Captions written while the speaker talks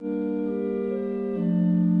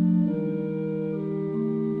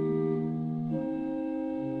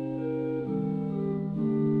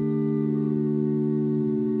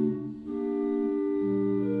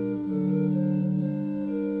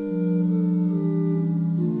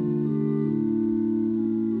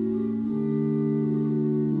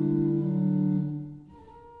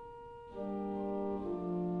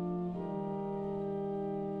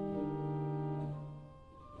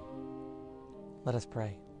Let us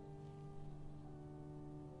pray.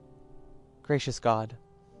 Gracious God,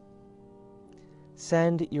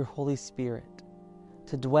 send your Holy Spirit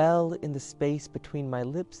to dwell in the space between my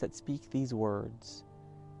lips that speak these words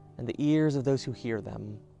and the ears of those who hear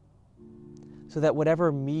them, so that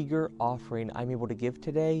whatever meager offering I'm able to give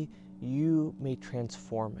today, you may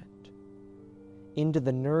transform it into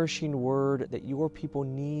the nourishing word that your people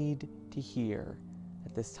need to hear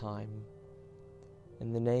at this time.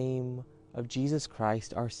 In the name of Jesus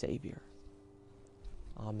Christ, our Savior.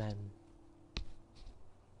 Amen.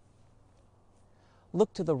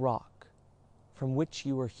 Look to the rock from which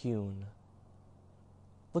you were hewn.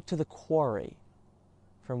 Look to the quarry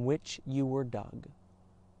from which you were dug.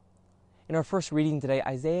 In our first reading today,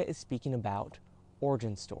 Isaiah is speaking about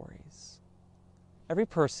origin stories. Every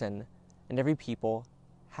person and every people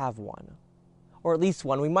have one, or at least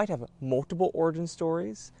one. We might have multiple origin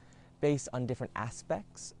stories based on different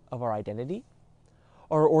aspects of our identity,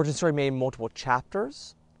 or our origin story may have multiple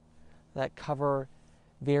chapters that cover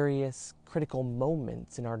various critical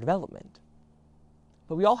moments in our development.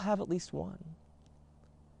 But we all have at least one.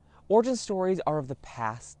 Origin stories are of the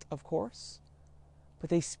past, of course, but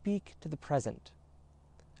they speak to the present.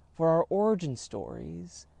 For our origin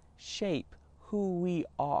stories shape who we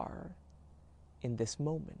are in this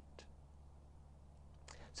moment.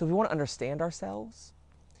 So if we want to understand ourselves,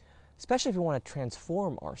 especially if we want to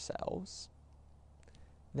transform ourselves,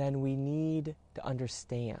 then we need to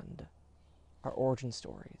understand our origin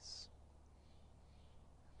stories.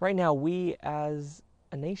 Right now, we as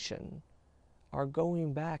a nation are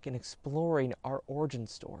going back and exploring our origin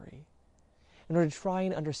story in order to try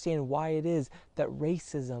and understand why it is that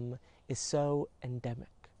racism is so endemic.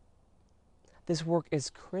 This work is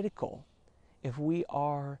critical if we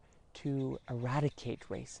are to eradicate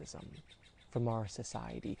racism from our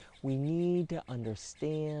society. We need to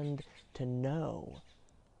understand, to know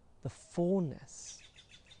the fullness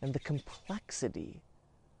and the complexity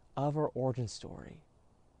of our origin story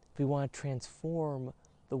if we want to transform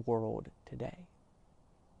the world today.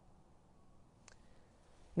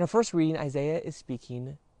 In our first reading, Isaiah is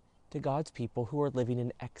speaking to God's people who are living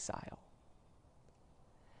in exile.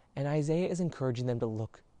 And Isaiah is encouraging them to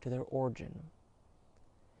look to their origin.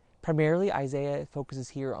 Primarily, Isaiah focuses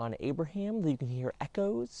here on Abraham. You can hear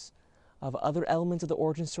echoes of other elements of the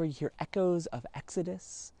origin story. You hear echoes of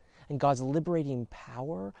Exodus and God's liberating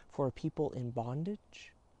power for a people in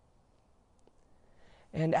bondage.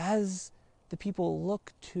 And as the people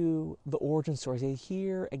look to the origin stories, they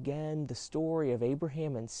hear again the story of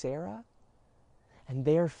Abraham and Sarah and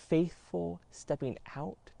their faithful stepping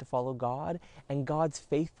out to follow God and God's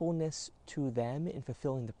faithfulness to them in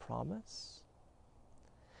fulfilling the promise.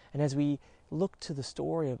 And as we look to the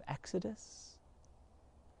story of Exodus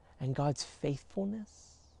and God's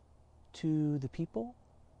faithfulness to the people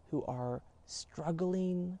who are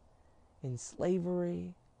struggling in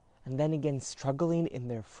slavery and then again struggling in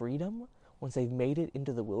their freedom once they've made it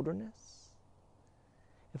into the wilderness,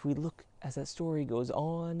 if we look as that story goes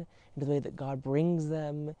on into the way that God brings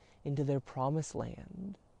them into their promised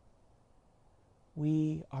land,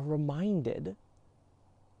 we are reminded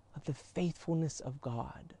of the faithfulness of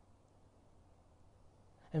God.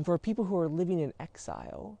 And for people who are living in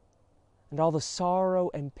exile and all the sorrow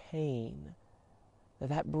and pain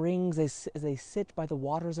that brings as they sit by the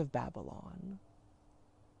waters of Babylon,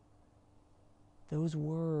 those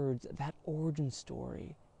words, that origin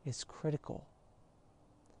story is critical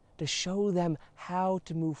to show them how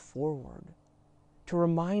to move forward, to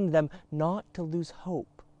remind them not to lose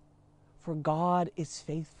hope, for God is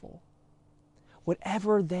faithful.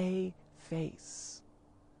 Whatever they face,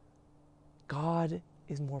 God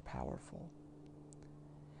is more powerful.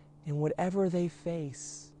 And whatever they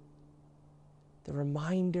face, the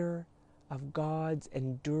reminder of God's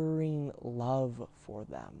enduring love for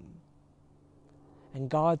them and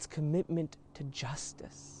God's commitment to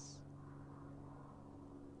justice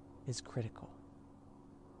is critical.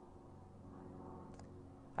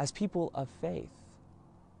 As people of faith,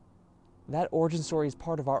 that origin story is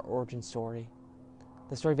part of our origin story.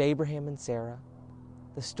 The story of Abraham and Sarah,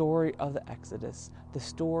 the story of the Exodus, the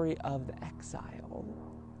story of the exile,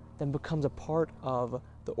 then becomes a part of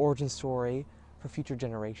the origin story for future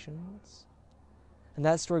generations. And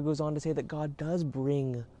that story goes on to say that God does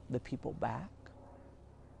bring the people back.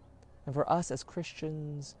 And for us as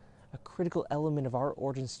Christians, a critical element of our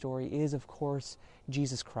origin story is, of course,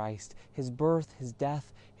 Jesus Christ, his birth, his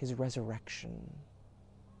death, his resurrection.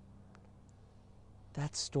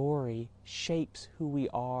 That story shapes who we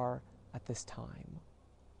are at this time.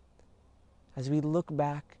 As we look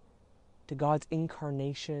back to God's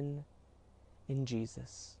incarnation in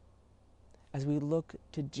Jesus, as we look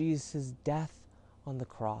to Jesus' death on the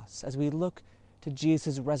cross, as we look to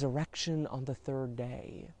Jesus' resurrection on the third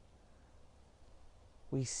day,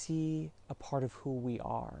 we see a part of who we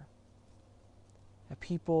are. A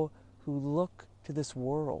people who look to this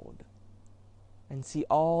world and see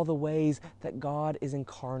all the ways that God is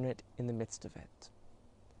incarnate in the midst of it.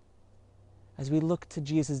 As we look to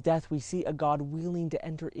Jesus' death, we see a God willing to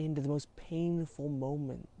enter into the most painful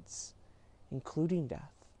moments, including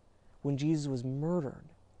death, when Jesus was murdered.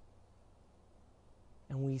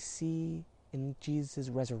 And we see in Jesus'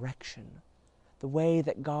 resurrection the way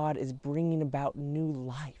that God is bringing about new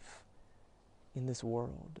life in this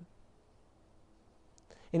world.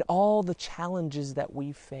 In all the challenges that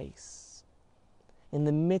we face, in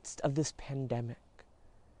the midst of this pandemic,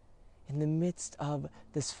 in the midst of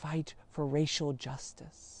this fight for racial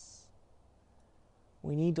justice,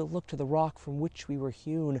 we need to look to the rock from which we were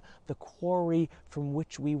hewn, the quarry from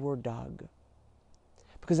which we were dug.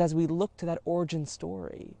 Because as we look to that origin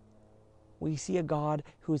story, we see a God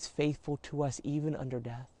who is faithful to us even under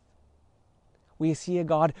death. We see a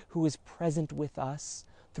God who is present with us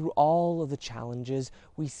through all of the challenges.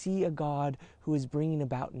 We see a God who is bringing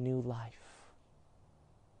about new life.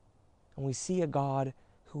 And we see a God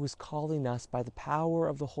who is calling us by the power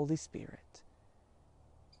of the Holy Spirit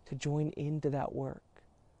to join into that work,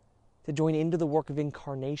 to join into the work of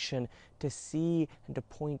incarnation, to see and to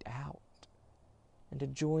point out, and to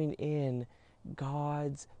join in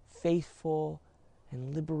God's faithful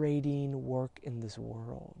and liberating work in this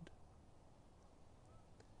world.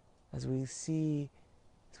 As we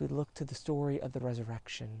look to the story of the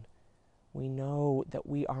resurrection, we know that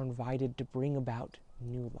we are invited to bring about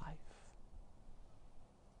new life.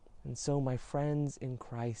 And so, my friends in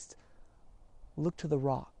Christ, look to the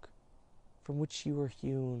rock from which you were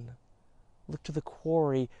hewn. Look to the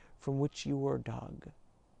quarry from which you were dug.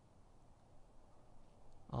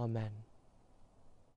 Amen.